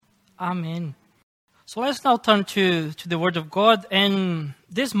Amen. So let's now turn to the Word of God. And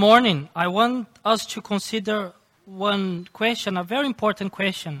this morning, I want us to consider one question, a very important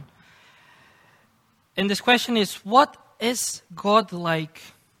question. And this question is, what is God like?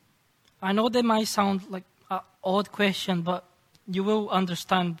 I know that might sound like an odd question, but you will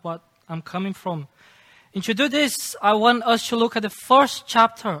understand what I'm coming from. And to do this, I want us to look at the first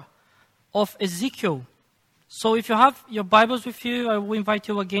chapter of Ezekiel. So if you have your Bibles with you, I will invite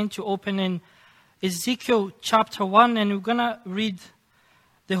you again to open in Ezekiel chapter 1, and we're going to read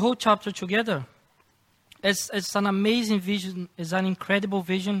the whole chapter together. It's an amazing vision. It's an incredible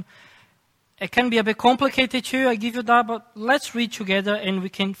vision. It can be a bit complicated too, I give you that, but let's read together and we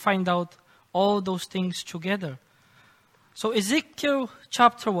can find out all those things together. So Ezekiel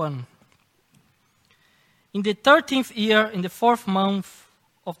chapter 1. In the 13th year, in the 4th month,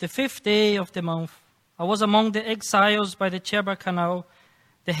 of the 5th day of the month, I was among the exiles by the Chebar Canal.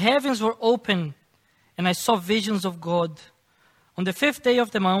 The heavens were open, and I saw visions of God. On the 5th day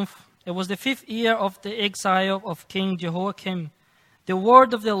of the month, it was the 5th year of the exile of King Jehoiakim. The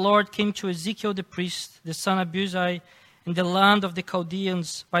word of the Lord came to Ezekiel the priest, the son of Buzi, in the land of the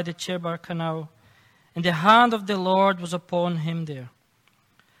Chaldeans by the Chebar Canal. And the hand of the Lord was upon him there.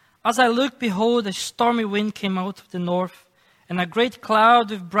 As I looked, behold, a stormy wind came out of the north, and a great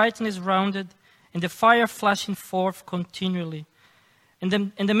cloud with brightness round it, and the fire flashing forth continually. In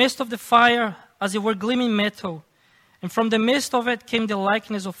the midst of the fire, as it were gleaming metal, and from the midst of it came the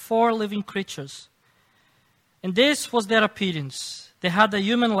likeness of 4 living creatures. And this was their appearance. They had a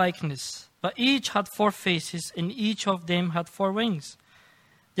human likeness, but each had 4 faces, and each of them had 4 wings.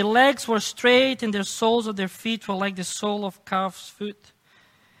 Their legs were straight, and the soles of their feet were like the sole of calf's foot.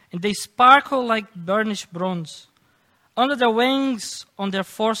 And they sparkled like burnished bronze. Under their wings, on their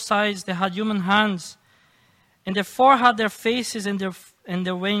 4 sides, they had human hands, and the 4 had their faces and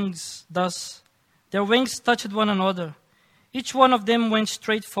their wings thus. Their wings touched one another. Each one of them went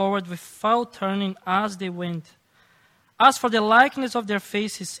straight forward without turning as they went. As for the likeness of their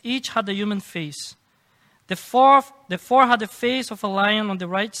faces, each had a human face. The four had the face of a lion on the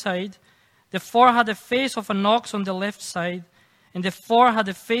right side, the 4 had the face of an ox on the left side, and the 4 had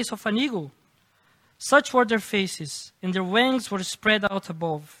the face of an eagle. Such were their faces, and their wings were spread out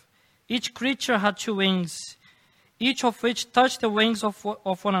above. Each creature had 2 wings, each of which touched the wings of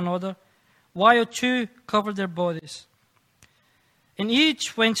one another, while 2 covered their bodies. And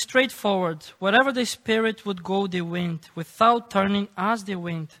each went straight forward. Wherever the Spirit would go, they went, without turning as they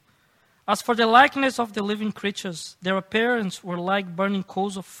went. As for the likeness of the living creatures, their appearance were like burning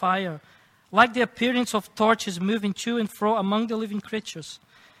coals of fire, like the appearance of torches moving to and fro among the living creatures.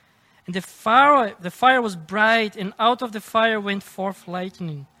 And the fire was bright, and out of the fire went forth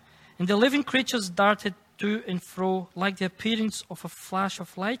lightning. And the living creatures darted to and fro like the appearance of a flash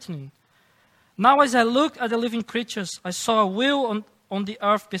of lightning. Now as I looked at the living creatures, I saw a wheel on the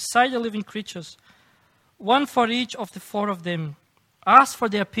earth beside the living creatures, one for each of the 4 of them. As for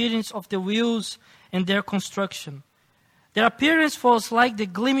the appearance of the wheels and their construction, their appearance was like the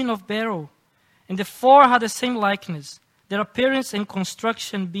gleaming of beryl, and the 4 had the same likeness, their appearance and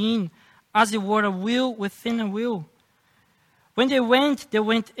construction being as it were a wheel within a wheel. When they went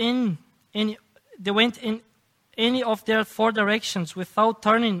in any of their 4 directions without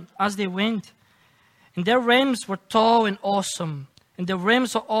turning as they went. And their rims were tall and awesome, and the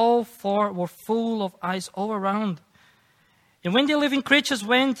rims of all 4 were full of eyes all around. And when the living creatures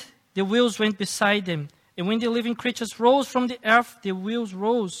went, the wheels went beside them. And when the living creatures rose from the earth, the wheels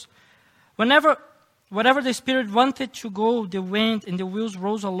rose. Wherever the Spirit wanted to go, they went, and the wheels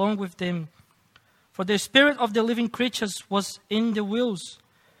rose along with them. For the spirit of the living creatures was in the wheels.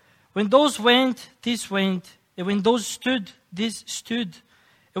 When those went, these went. And when those stood, these stood.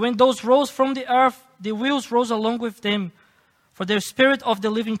 And when those rose from the earth, the wheels rose along with them. For the spirit of the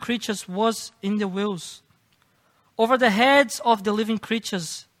living creatures was in the wheels. Over the heads of the living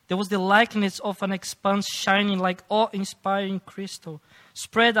creatures, there was the likeness of an expanse shining like awe-inspiring crystal,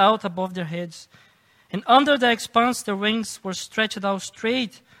 spread out above their heads. And under the expanse, their wings were stretched out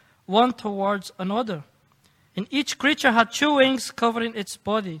straight, one towards another. And each creature had 2 wings covering its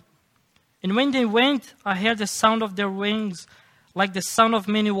body. And when they went, I heard the sound of their wings, like the sound of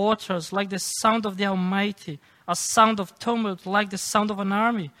many waters, like the sound of the Almighty, a sound of tumult, like the sound of an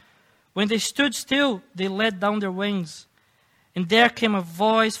army. When they stood still, they let down their wings. And there came a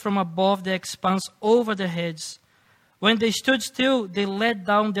voice from above the expanse over their heads. When they stood still, they let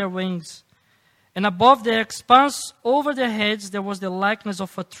down their wings. And above the expanse over their heads, there was the likeness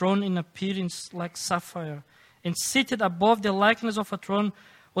of a throne in appearance like sapphire. And seated above the likeness of a throne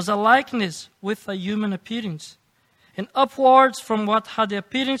was a likeness with a human appearance. And upwards from what had the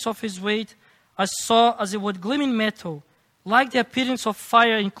appearance of his weight, I saw as it were gleaming metal, like the appearance of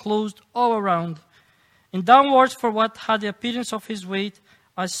fire enclosed all around. And downwards from what had the appearance of his weight,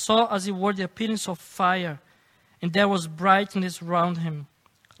 I saw as it were the appearance of fire, and there was brightness round him,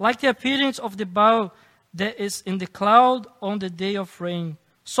 like the appearance of the bow that is in the cloud on the day of rain.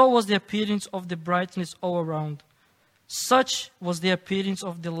 So was the appearance of the brightness all around. Such was the appearance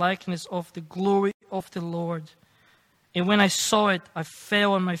of the likeness of the glory of the Lord. And when I saw it, I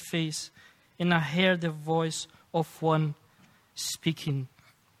fell on my face, and I heard the voice of one speaking.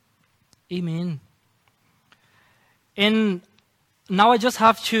 Amen. And now I just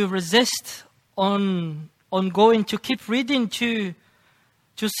have to resist on going to keep reading to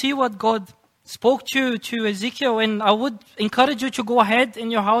see what God spoke to Ezekiel. And I would encourage you to go ahead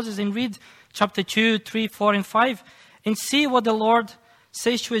in your houses and read chapter 2, 3, 4, and 5 and see what the Lord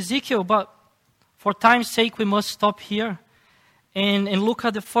says to Ezekiel. But for time's sake, we must stop here and look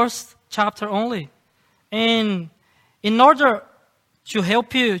at the first chapter only. And in order to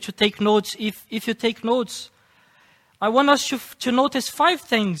help you to take notes, if you take notes, I want us to notice 5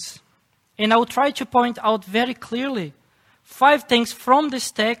 things. And I will try to point out very clearly 5 things from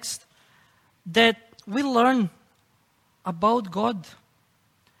this text that we learn about God.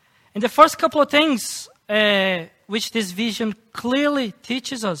 And the first couple of things which this vision clearly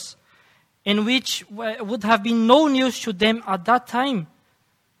teaches us, and which would have been no news to them at that time,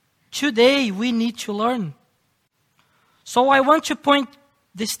 today we need to learn. So I want to point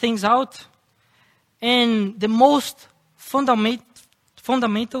these things out. And the most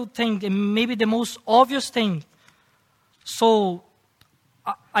fundamental thing, and maybe the most obvious thing, so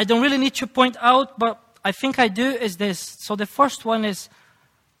I don't really need to point out, but I think I do, is this. So the first one is,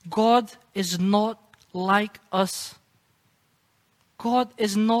 God is not like us. God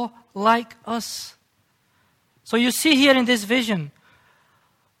is not like us. So you see here in this vision,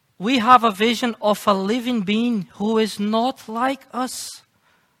 we have a vision of a living being who is not like us.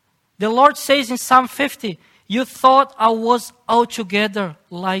 The Lord says in Psalm 50, you thought I was altogether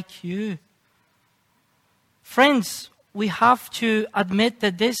like you. Friends, we have to admit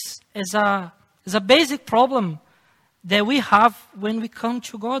that this is a basic problem that we have when we come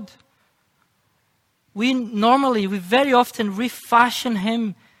to God. We very often refashion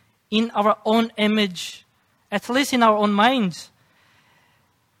Him in our own image, at least in our own minds.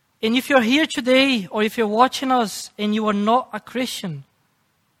 And if you're here today, or if you're watching us and you are not a Christian,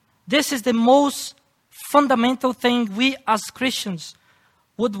 this is the most fundamental thing we as Christians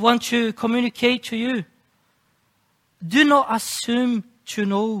would want to communicate to you. Do not assume to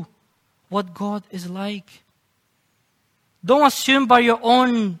know what God is like. Don't assume by your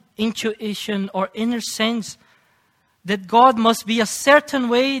own intuition or inner sense that God must be a certain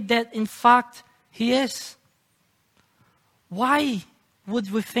way that in fact He is. Why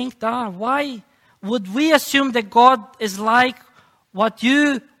would we think that? Why would we assume that God is like what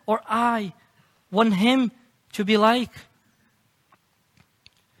you or I want Him to be like?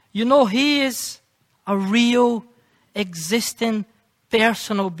 You know, He is a real, existing,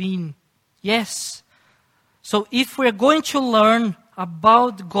 personal being. Yes. So if we're going to learn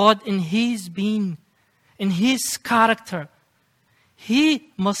about God and His being, and His character,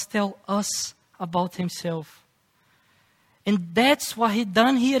 He must tell us about Himself. And that's what He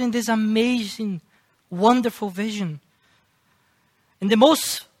done here in this amazing, wonderful vision. And the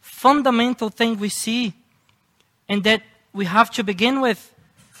most fundamental thing we see, and that we have to begin with,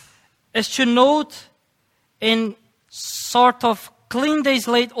 is to note and sort of clean the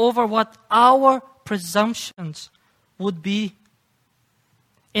slate over what our presumptions would be,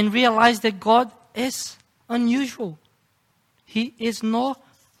 and realize that God is unusual. He is not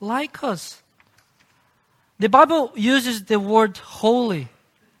like us. The Bible uses the word holy,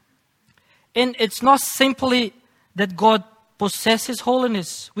 and it's not simply that God possesses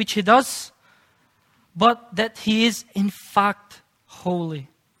holiness, which He does, but that He is in fact holy.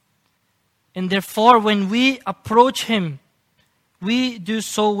 And therefore, when we approach Him, we do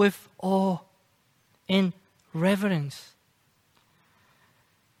so with awe and reverence.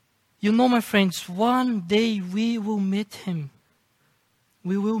 You know, my friends, one day we will meet Him.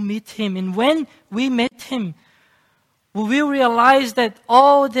 We will meet Him. And when we meet Him, we will realize that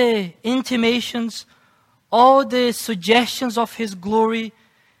all the intimations, all the suggestions of His glory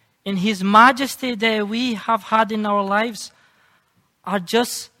and His majesty that we have had in our lives are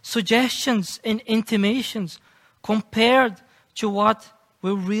just suggestions and intimations compared to what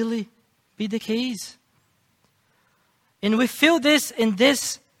will really be the case. And we feel this in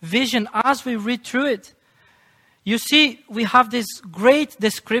this vision as we read through it. You see, we have these great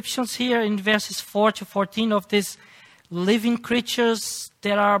descriptions here in verses 4 to 14 of this living creatures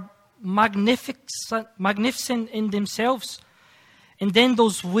that are magnificent in themselves. And then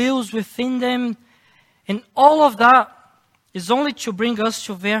those wheels within them. And all of that is only to bring us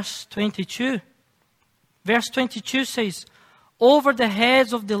to verse 22. Verse 22 says, over the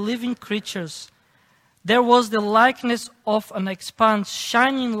heads of the living creatures, there was the likeness of an expanse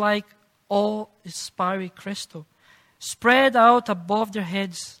shining like all-inspiring crystal, spread out above their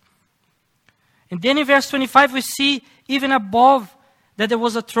heads. And then in verse 25 we see even above that there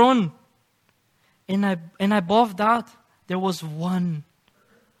was a throne. And above that there was one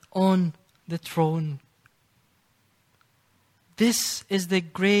on the throne. This is the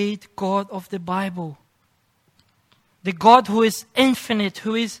great God of the Bible. The God who is infinite,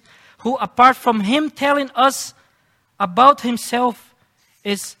 who apart from Him telling us about Himself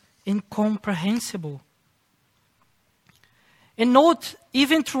is incomprehensible. And note,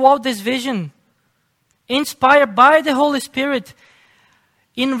 even throughout this vision, inspired by the Holy Spirit,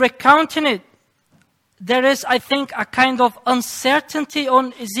 in recounting it, there is, I think, a kind of uncertainty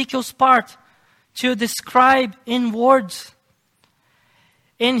on Ezekiel's part to describe in words.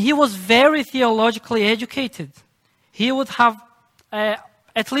 And he was very theologically educated. He would have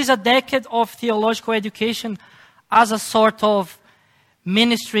at least a decade of theological education as a sort of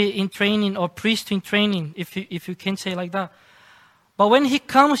ministry in training or priest in training, if you can say like that. But when he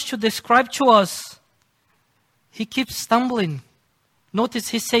comes to describe to us, he keeps stumbling. Notice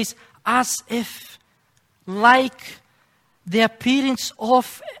he says, as if, like the appearance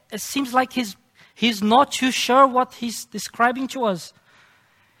of, it seems like he's not too sure what he's describing to us.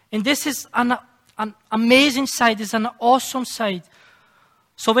 And this is an amazing sight, it's an awesome sight.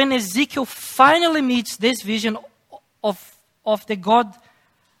 So when Ezekiel finally meets this vision of the God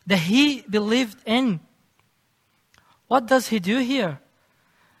that he believed in, what does he do here?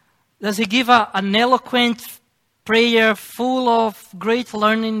 Does he give an eloquent prayer full of great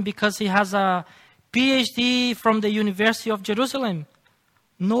learning because he has a PhD from the University of Jerusalem?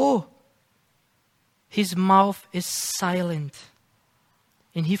 No. His mouth is silent.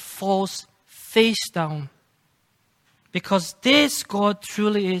 And he falls face down. Because this God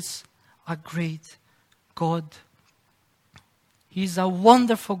truly is a great God. He's a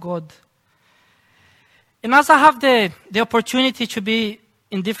wonderful God. And as I have the opportunity to be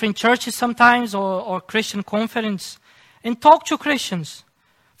in different churches sometimes or Christian conference and talk to Christians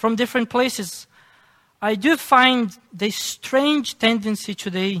from different places, I do find the strange tendency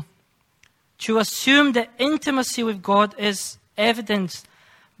today to assume that intimacy with God is evidenced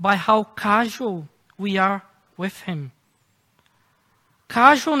by how casual we are with Him.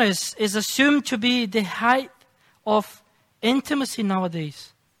 Casualness is assumed to be the height of intimacy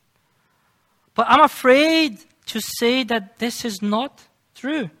nowadays. But I'm afraid to say that this is not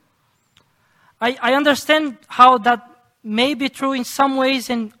true. I understand how that may be true in some ways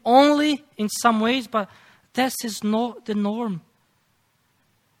and only in some ways, but this is not the norm.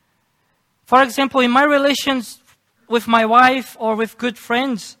 For example, in my relations with my wife or with good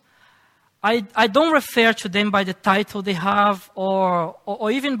friends, I don't refer to them by the title they have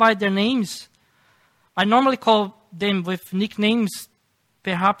or even by their names. I normally call them with nicknames,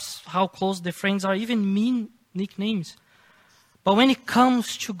 perhaps how close the friends are, even mean nicknames. But when it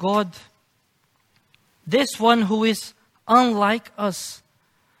comes to God, this one who is unlike us,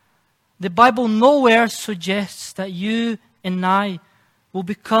 the Bible nowhere suggests that you and I will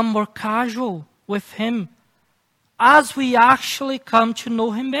become more casual with Him as we actually come to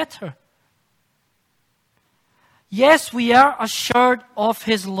know Him better. Yes, we are assured of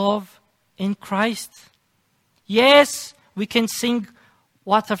His love in Christ. Yes, we can sing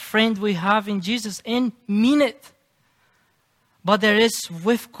what a friend we have in Jesus and mean it. But there is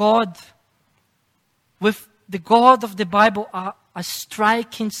with God, with the God of the Bible, a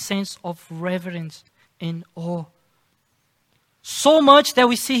striking sense of reverence and awe. So much that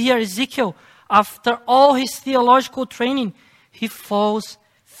we see here Ezekiel, after all his theological training, he falls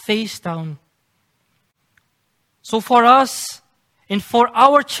face down. So for us, and for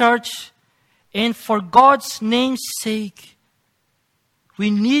our church, and for God's name's sake,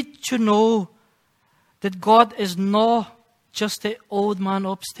 we need to know that God is not just the old man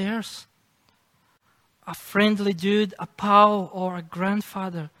upstairs, a friendly dude, a pal, or a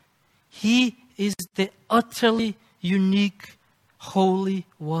grandfather. He is the utterly unique, Holy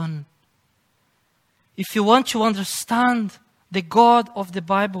One. If you want to understand the God of the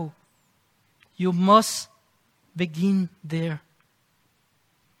Bible, you must begin there.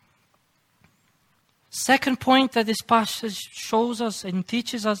 Second point that this passage shows us and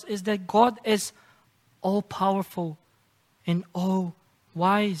teaches us is that God is all-powerful and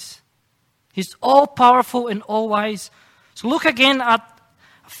all-wise. He's all powerful and all wise. So look again at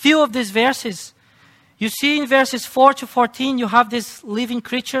a few of these verses. You see in verses 4 to 14, you have these living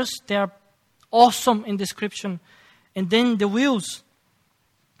creatures. They are awesome in description. And then the wheels.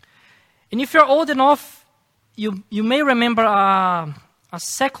 And if you're old enough, you may remember a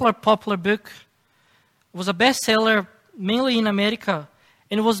secular popular book. It was a bestseller, mainly in America.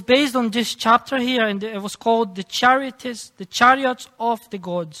 And it was based on this chapter here, and it was called The Chariots of the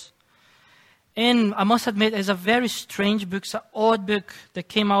Gods. And I must admit, it's a very strange book, it's an odd book that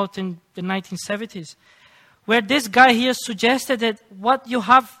came out in the 1970s, where this guy here suggested that what you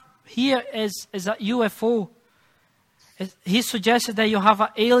have here is a UFO. He suggested that you have an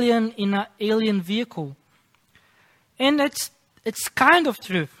alien in an alien vehicle. And it's kind of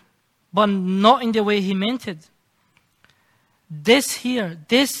true, but not in the way he meant it. This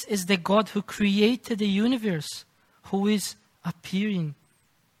is the God who created the universe, who is appearing.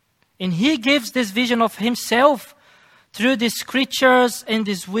 And he gives this vision of himself through these creatures and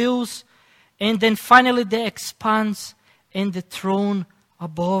these wheels, and then finally the expanse and the throne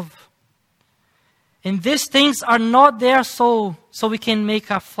above. And these things are not there so we can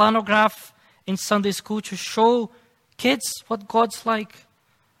make a flannel graph in Sunday school to show kids what God's like.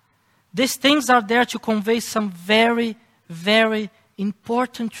 These things are there to convey some very, very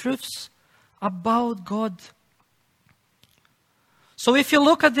important truths about God. So if you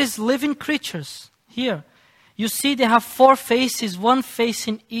look at these living creatures here, you see they have 4 faces, 1 face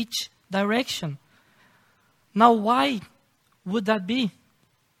in each direction. Now why would that be?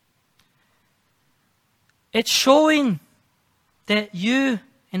 It's showing that you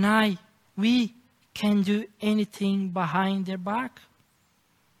and I, we can do anything behind their back.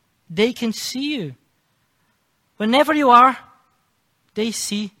 They can see you. Whenever you are, they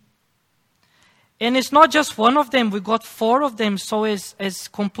see. And it's not just one of them, we got 4 of them, so it's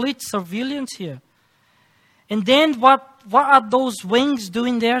complete surveillance here. And then what are those wings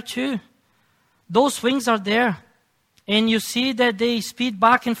doing there too? Those wings are there. And you see that they speed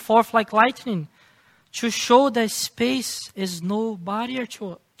back and forth like lightning to show that space is no barrier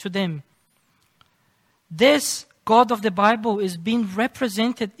to them. This God of the Bible is being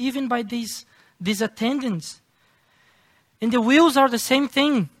represented even by these attendants. And the wheels are the same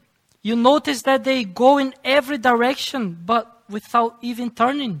thing. You notice that they go in every direction, but without even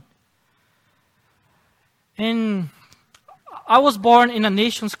turning. And I was born in a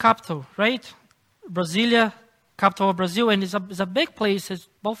nation's capital, right? Brasilia, capital of Brazil, and it's a big place. It's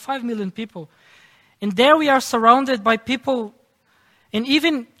about 5 million people. And there we are surrounded by people, and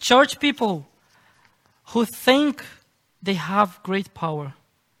even church people, who think they have great power.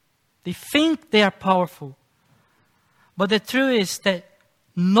 They think they are powerful. But the truth is that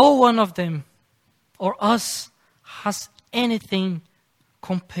no one of them or us has anything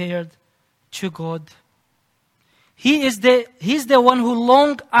compared to God. He's the one who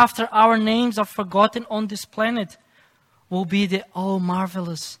long after our names are forgotten on this planet will be the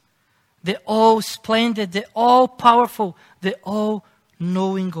all-marvelous, the all-splendid, the all-powerful, the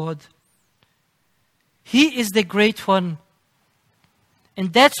all-knowing God. He is the great one.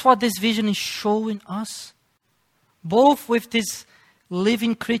 And that's what this vision is showing us. Both with these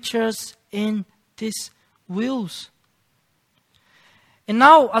living creatures and these wheels. And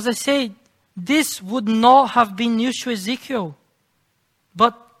now, as I said, this would not have been news to Ezekiel,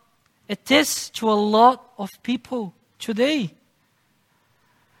 but it is to a lot of people today.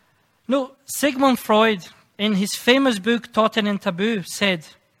 No, Sigmund Freud, in his famous book Totem and Taboo, said,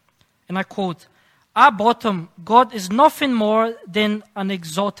 and I quote, "At bottom, God is nothing more than an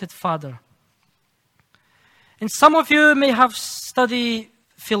exalted father." And some of you may have studied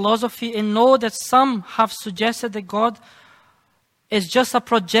philosophy and know that some have suggested that God is just a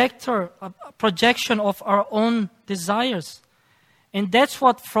projection of our own desires. And that's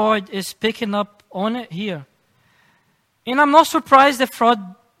what Freud is picking up on it here. And I'm not surprised that Freud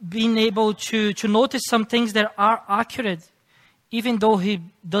being able to notice some things that are accurate, even though he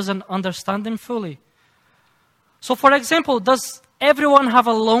doesn't understand them fully. So for example, does everyone have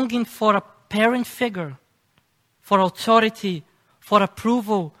a longing for a parent figure? For authority, for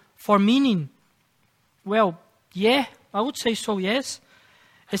approval, for meaning? Well, yeah, I would say so, yes.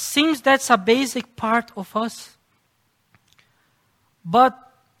 It seems that's a basic part of us. But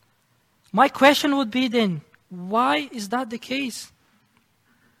my question would be then, why is that the case?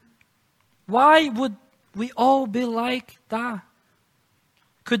 Why would we all be like that?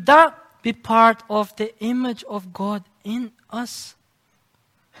 Could that be part of the image of God in us?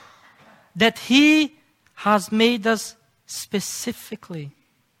 That He has made us specifically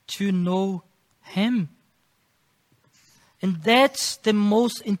to know Him. And that's the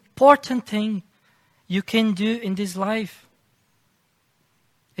most important thing you can do in this life,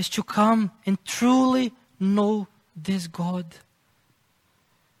 is to come and truly know this God.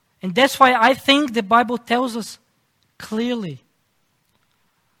 And that's why I think the Bible tells us clearly.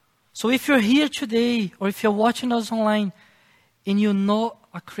 So if you're here today, or if you're watching us online, and you're not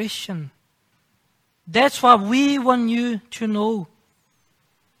a Christian, that's what we want you to know.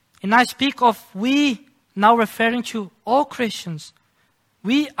 And I speak of we, now referring to all Christians.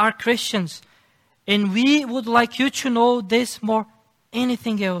 We are Christians. And we would like you to know this more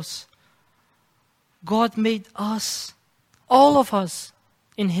anything else. God made us, all of us,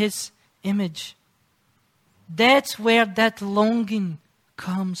 in His image. That's where that longing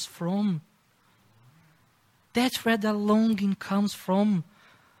comes from. That's where the longing comes from.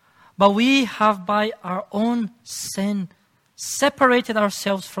 But we have, by our own sin, separated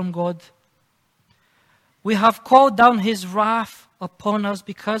ourselves from God. We have called down His wrath upon us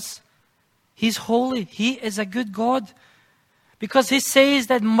because He's holy. He is a good God. Because He says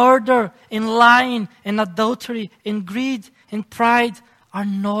that murder and lying and adultery and greed and pride are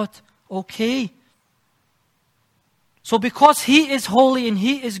not okay. So because He is holy and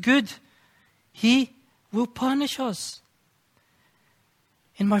He is good, He will punish us.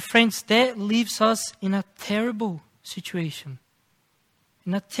 And my friends, that leaves us in a terrible situation.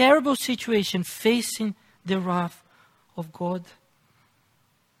 In a terrible situation, facing the wrath of God.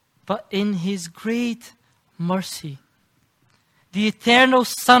 But in His great mercy, the eternal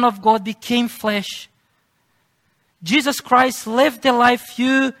Son of God became flesh. Jesus Christ lived the life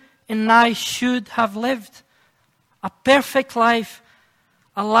you and I should have lived. A perfect life.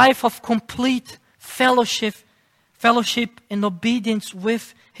 A life of complete fellowship and obedience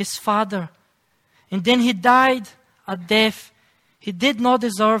with His Father. And then He died a death He did not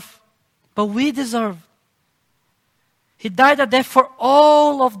deserve, but we deserve. He died a death for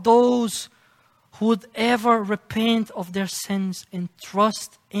all of those who would ever repent of their sins and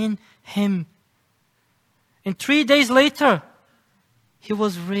trust in Him. And 3 days later, He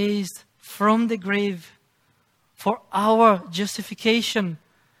was raised from the grave for our justification,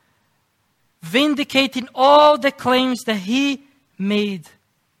 vindicating all the claims that He made.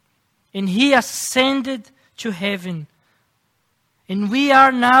 And He ascended to heaven. And we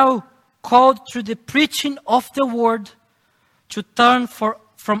are now called through the preaching of the Word to turn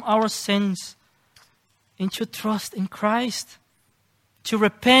from our sins and to trust in Christ, to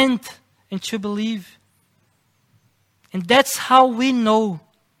repent and to believe. And that's how we know,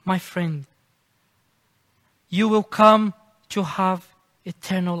 my friend, you will come to have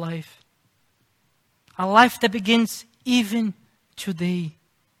eternal life. A life that begins even today.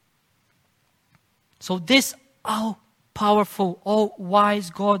 So this all-powerful,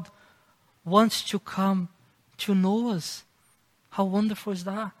 all-wise God wants to come to know us. How wonderful is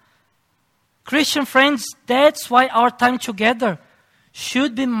that? Christian friends, that's why our time together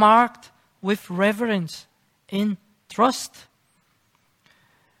should be marked with reverence and trust.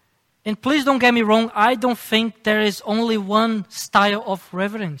 And please don't get me wrong, I don't think there is only one style of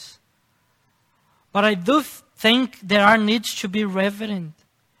reverence. But I do think there are needs to be reverent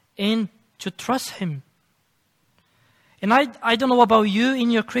and to trust Him. And I don't know about you in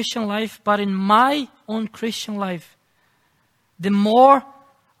your Christian life, but in my own Christian life, the more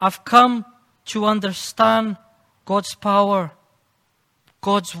I've come to understand God's power,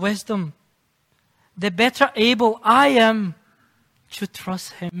 God's wisdom, the better able I am to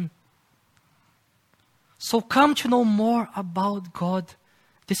trust Him. So come to know more about God,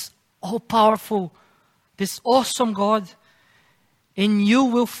 this all-powerful, this awesome God, and you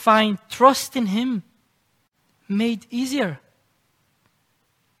will find trust in Him made easier.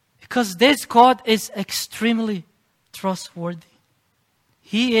 Because this God is extremely trustworthy.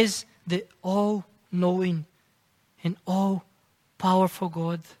 He is the all-knowing and all-powerful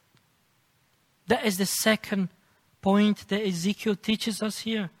God. That is the second point that Ezekiel teaches us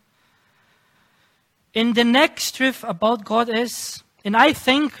here. And the next truth about God is, and I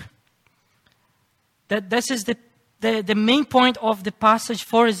think that this is the main point of the passage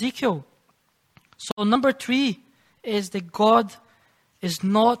for Ezekiel. So number 3 is that God is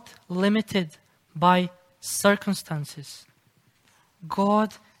not limited by circumstances.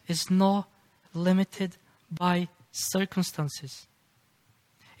 God is not limited by circumstances.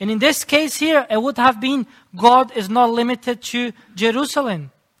 And in this case here, it would have been God is not limited to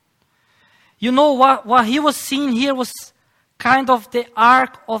Jerusalem. You know what he was seeing here was kind of the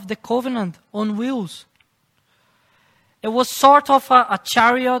Ark of the Covenant on wheels. It was sort of a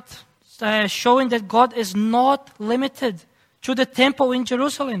chariot showing that God is not limited to the temple in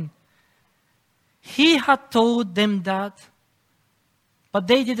Jerusalem. He had told them that But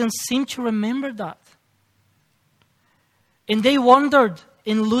they didn't seem to remember that. And they wondered,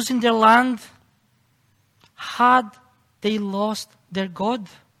 in losing their land, had they lost their God?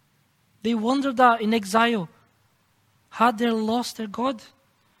 They wondered that in exile. Had they lost their God?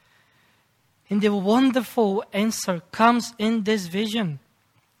 And the wonderful answer comes in this vision.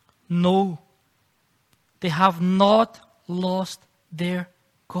 No, they have not lost their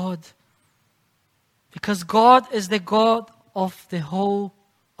God. Because God is the God of the whole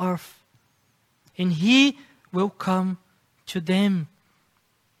earth. And He will come to them.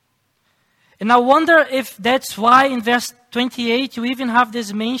 And I wonder if that's why in verse 28 you even have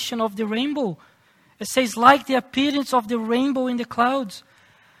this mention of the rainbow. It says, like the appearance of the rainbow in the clouds,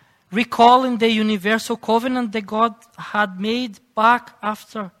 recalling the universal covenant that God had made back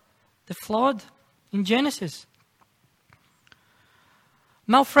after the flood in Genesis.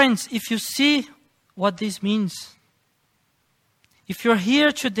 Now, friends, if you see what this means, if you're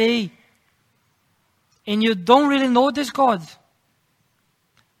here today and you don't really know this God,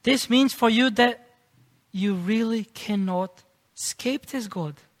 this means for you that you really cannot escape this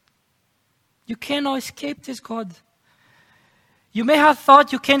God. You cannot escape this God. You may have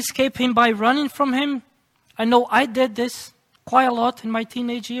thought you can escape Him by running from Him. I know I did this quite a lot in my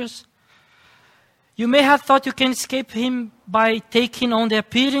teenage years. You may have thought you can escape Him by taking on the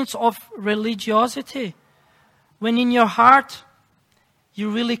appearance of religiosity, when in your heart you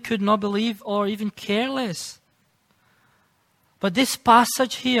really could not believe or even care less. But this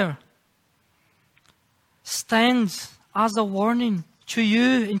passage here stands as a warning to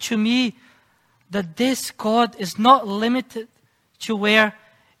you and to me that this God is not limited to where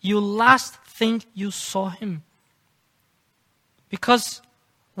you last think you saw Him. Because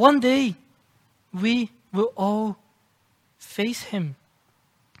one day we will all face Him.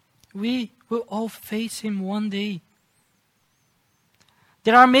 We will all face Him one day.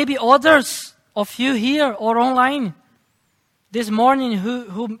 There are maybe others of you here or online this morning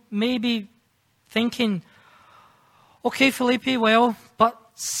who may be thinking, okay, Felipe, well, but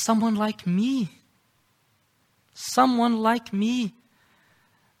someone like me,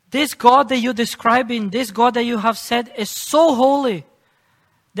 this God that you're describing, this God that you have said is so holy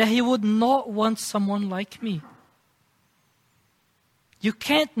that He would not want someone like me. You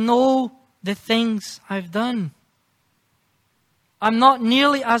can't know the things I've done. I'm not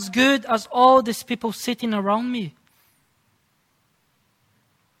nearly as good as all these people sitting around me.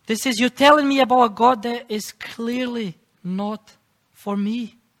 This is you telling me about a God that is clearly not for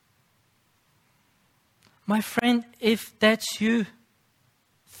me. My friend, if that's you,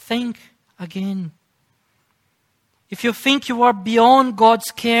 think again. If you think you are beyond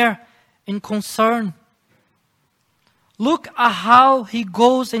God's care and concern, look at how He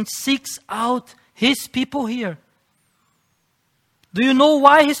goes and seeks out His people here. Do you know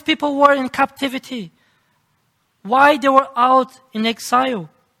why His people were in captivity? Why they were out in exile?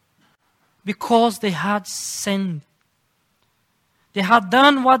 Because they had sinned. They had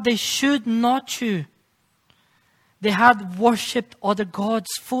done what they should not do. They had worshipped other gods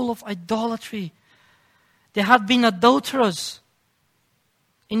full of idolatry. They had been adulterers.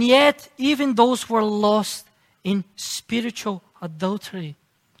 And yet, even those were lost in spiritual adultery.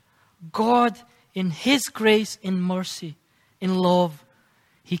 God, in His grace and mercy, in love,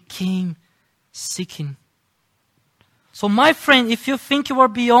 He came seeking. So my friend, if you think you are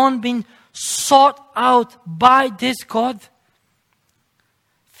beyond being sought out by this God,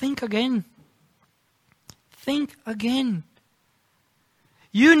 think again. Think again.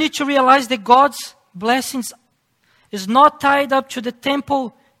 You need to realize that God's blessings is not tied up to the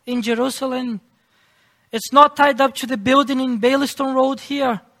temple in Jerusalem. It's not tied up to the building in Baileystone Road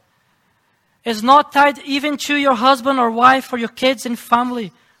here. It's not tied even to your husband or wife or your kids and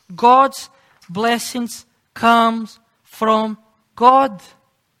family. God's blessings comes from God.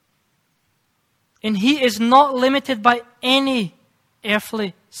 And He is not limited by any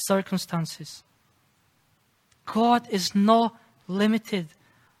earthly circumstances. God is not limited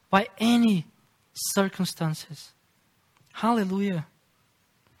by any circumstances. Hallelujah.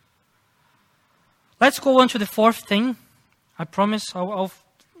 Let's go on to the fourth thing. I promise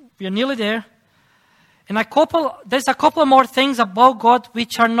we are nearly there. And there's a couple more things about God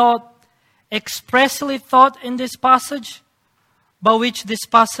which are not expressly taught in this passage, but which this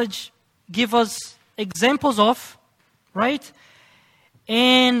passage gives us examples of, right?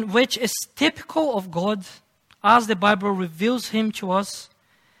 And which is typical of God as the Bible reveals Him to us,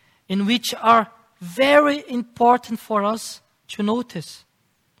 and which are very important for us to notice.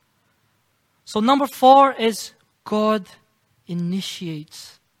 So number 4 is God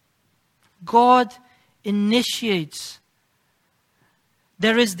initiates. God initiates.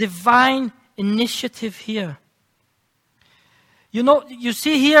 There is divine initiative here. You know, you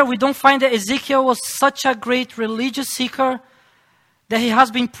see here, we don't find that Ezekiel was such a great religious seeker that he has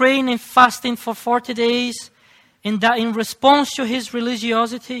been praying and fasting for 40 days, and that in response to his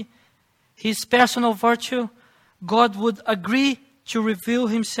religiosity, his personal virtue, God would agree to reveal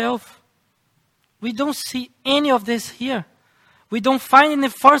himself. We don't see any of this here. We don't find in the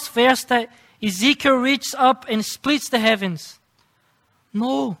first verse that Ezekiel reaches up and splits the heavens.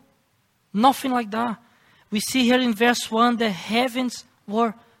 No, nothing like that. We see here in verse 1 the heavens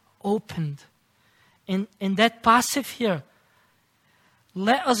were opened. And that passage here,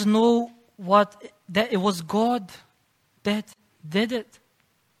 let us know that it was God that did it.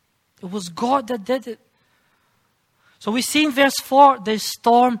 It was God that did it. So we see in verse 4, the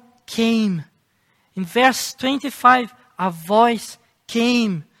storm came. In verse 25, a voice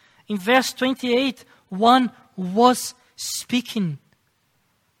came. In verse 28, one was speaking.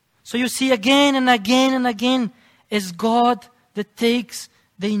 So you see again and again and again, it's God that takes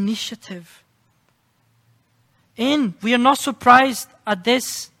the initiative. And we are not surprised at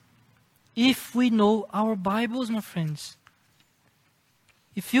this if we know our Bibles, my friends.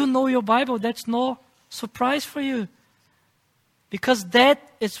 If you know your Bible, that's no surprise for you. Because that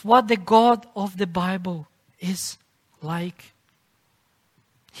is what the God of the Bible is like.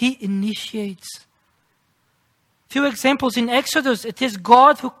 He initiates. Few examples in Exodus, it is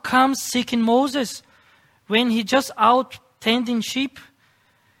God who comes seeking Moses when he's just out tending sheep.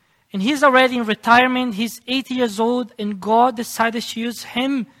 And he's already in retirement, he's 80 years old, and God decided to use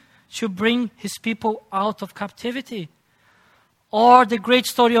him to bring his people out of captivity. Or the great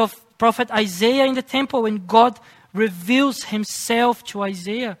story of prophet Isaiah in the temple when God reveals himself to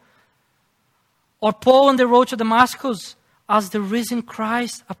Isaiah. Or Paul on the road to Damascus as the risen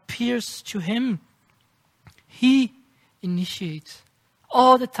Christ appears to him. He initiates.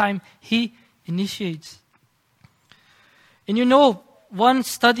 All the time, he initiates. And you know, one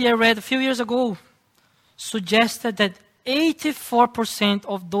study I read a few years ago suggested that 84%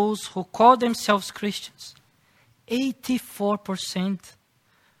 of those who call themselves Christians, 84%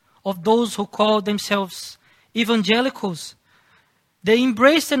 of those who call themselves evangelicals, they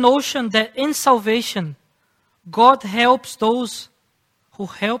embrace the notion that in salvation, God helps those who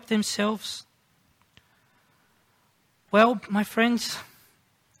help themselves. Well, my friends,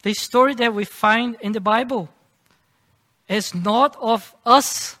 the story that we find in the Bible is not of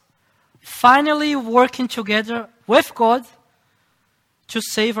us finally working together with God to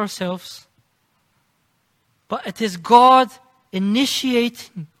save ourselves, but it is God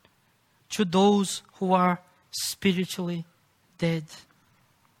initiating to those who are spiritually dead.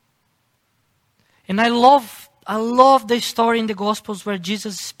 And I love the story in the Gospels where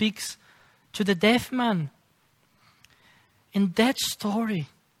Jesus speaks to the deaf man. And that story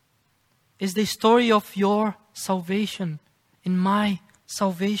is the story of your salvation and my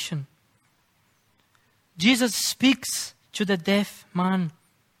salvation. Jesus speaks to the deaf man.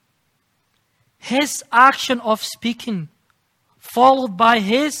 His action of speaking, followed by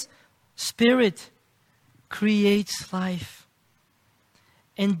his spirit, creates life.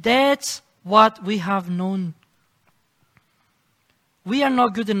 And that's what we have known. We are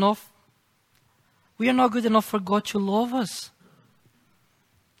not good enough. We are not good enough for God to love us.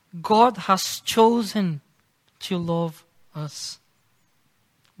 God has chosen to love us.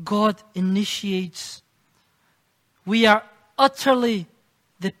 God initiates. We are utterly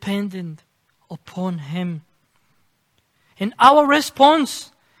dependent upon Him. And our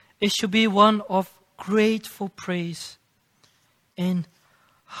response is to be one of grateful praise and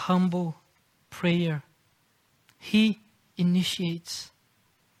humble prayer. He initiates.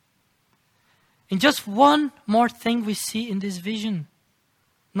 And just one more thing we see in this vision.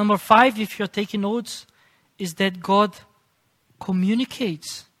 Number 5, if you're taking notes, is that God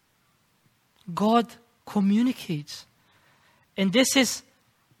communicates. God communicates. And this is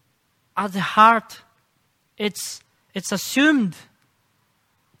at the heart. It's assumed.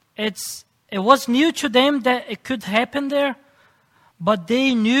 It was new to them that it could happen there, but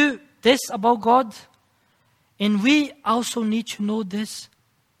they knew this about God. And we also need to know this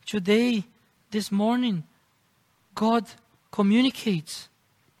today, this morning. God communicates.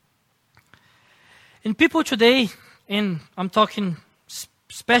 And people today, and I'm talking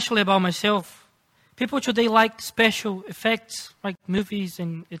especially about myself, people today like special effects, like movies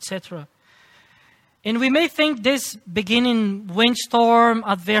and etc. And we may think this beginning windstorm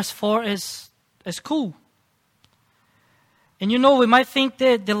at verse 4 is cool. And you know, we might think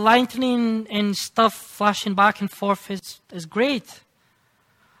that the lightning and stuff flashing back and forth is great.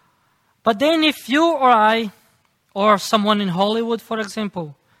 But then if you or I or someone in Hollywood, for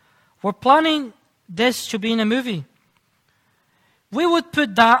example, were planning this to be in a movie, we would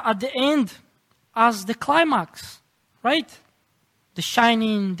put that at the end as the climax, right? The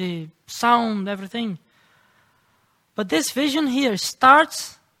shining, the sound, everything. But this vision here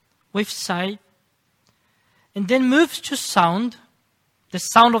starts with sight and then moves to sound, the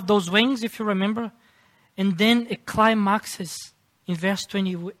sound of those wings, if you remember, and then it climaxes in verse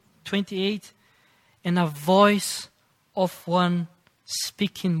 28 in a voice of one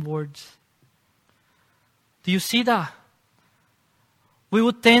speaking words. Do you see that? We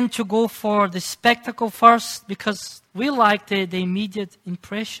would tend to go for the spectacle first because we like the immediate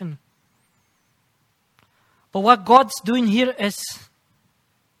impression. But what God's doing here is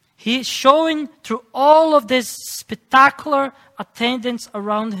He's showing through all of this spectacular attendance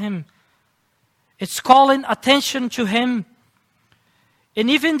around Him. It's calling attention to Him. And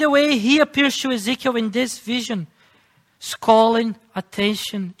even the way He appears to Ezekiel in this vision is calling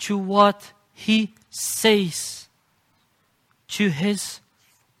attention to what He says, to His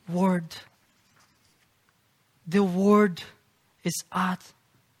Word. The Word is at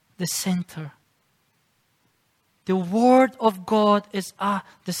the center. The Word of God is at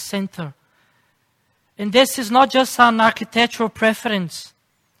the center. And this is not just an architectural preference.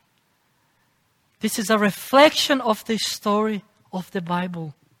 This is a reflection of the story of the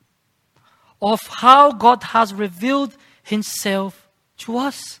Bible, of how God has revealed Himself to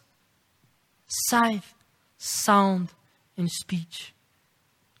us. Sight, sound, and speech.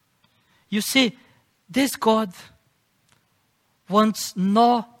 You see, this God wants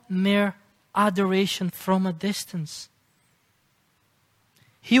no mere adoration from a distance.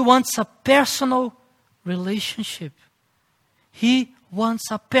 He wants a personal relationship. He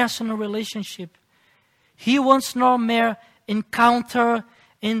wants a personal relationship. He wants no mere encounter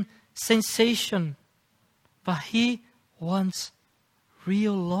and sensation, but He wants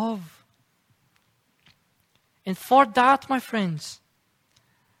real love. And for that, my friends,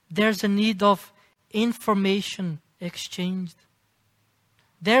 there's a need of information exchanged.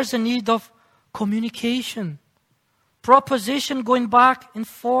 There's a need of communication, proposition going back and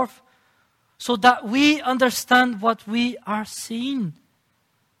forth so that we understand what we are seeing,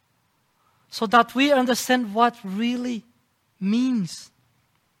 so that we understand what really means.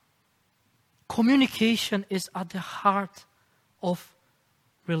 Communication is at the heart of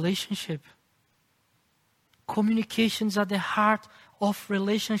relationship. Communication is at the heart of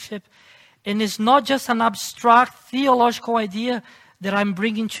relationship. And it's not just an abstract theological idea that I'm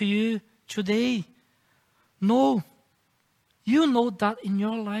bringing to you today. No, you know that in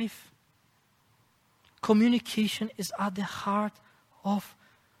your life. Communication is at the heart of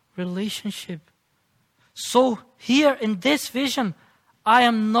relationship. So here in this vision, I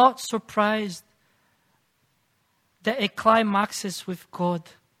am not surprised that it climaxes with God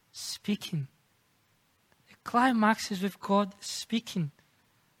speaking. It climaxes with God speaking.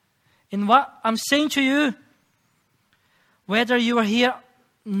 And what I'm saying to you, whether you are here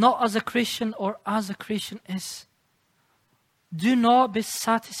not as a Christian or as a Christian, is do not be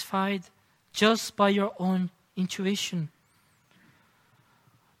satisfied just by your own intuition.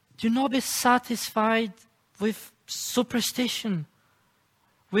 Do not be satisfied with superstition,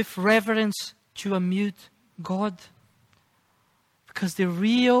 with reverence to a mute God. Because the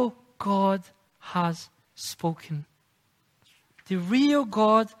real God has spoken. The real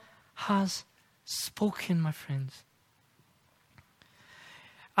God has spoken, my friends.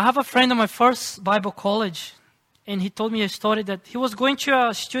 I have a friend in my first Bible college, and he told me a story that he was going to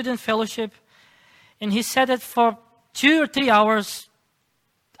a student fellowship, and he said that for 2 or 3 hours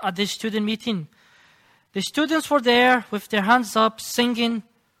at this student meeting, the students were there with their hands up, singing,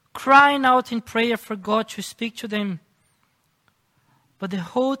 crying out in prayer for God to speak to them. But the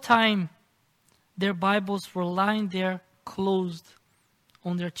whole time, their Bibles were lying there closed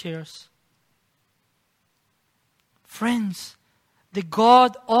on their chairs. Friends, the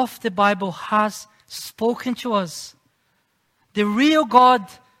God of the Bible has spoken to us. The real God,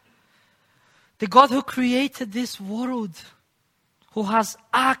 the God who created this world, who has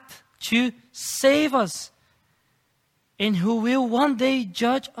acted to save us, and who will one day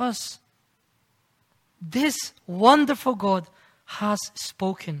judge us. This wonderful God has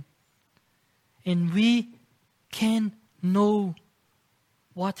spoken. And we can know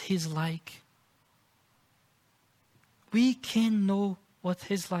what He's like. We can know what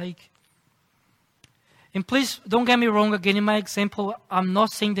He's like. And please don't get me wrong again. In my example, I'm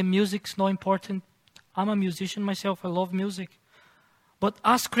not saying the music's not important. I'm a musician myself. I love music. But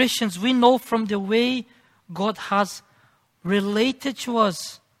as Christians, we know from the way God has related to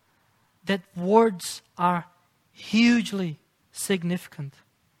us that words are hugely significant.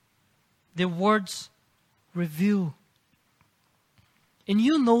 The words reveal. And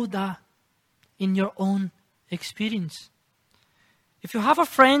you know that in your own experience. If you have a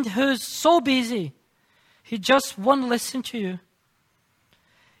friend who's so busy, he just won't listen to you.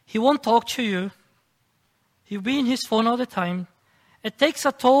 He won't talk to you. He'll be in his phone all the time. It takes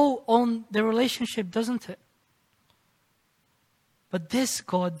a toll on the relationship, doesn't it? But this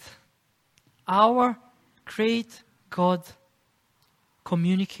God, our great God,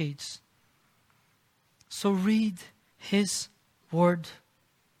 communicates. So read His Word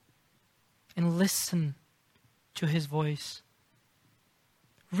and listen to His voice.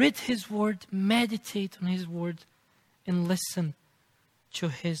 Read His Word, meditate on His Word, and listen to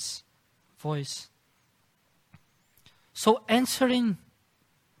His voice. So answering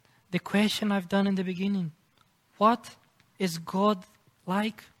the question I've done in the beginning, what is God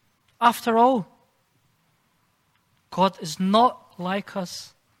like? After all, God is not like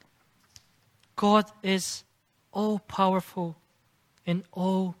us. God is all-powerful and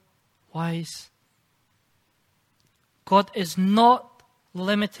all-wise. God is not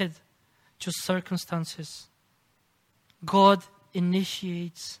limited to circumstances. God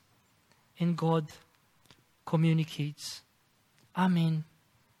initiates and God communicates. Amen.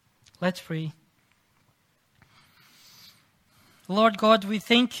 Let's pray. Lord God, we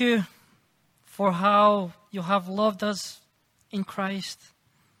thank you for how you have loved us in Christ.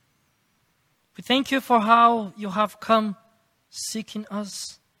 We thank you for how you have come seeking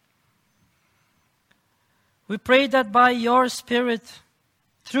us. We pray that by your Spirit,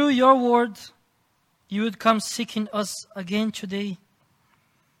 through your word, you would come seeking us again today.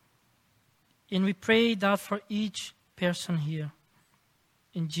 And we pray that for each person here.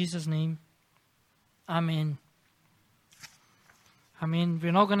 In Jesus' name, amen. Amen.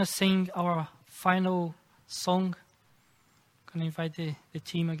 We're now going to sing our final song. I'm going to invite the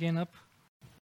team again up.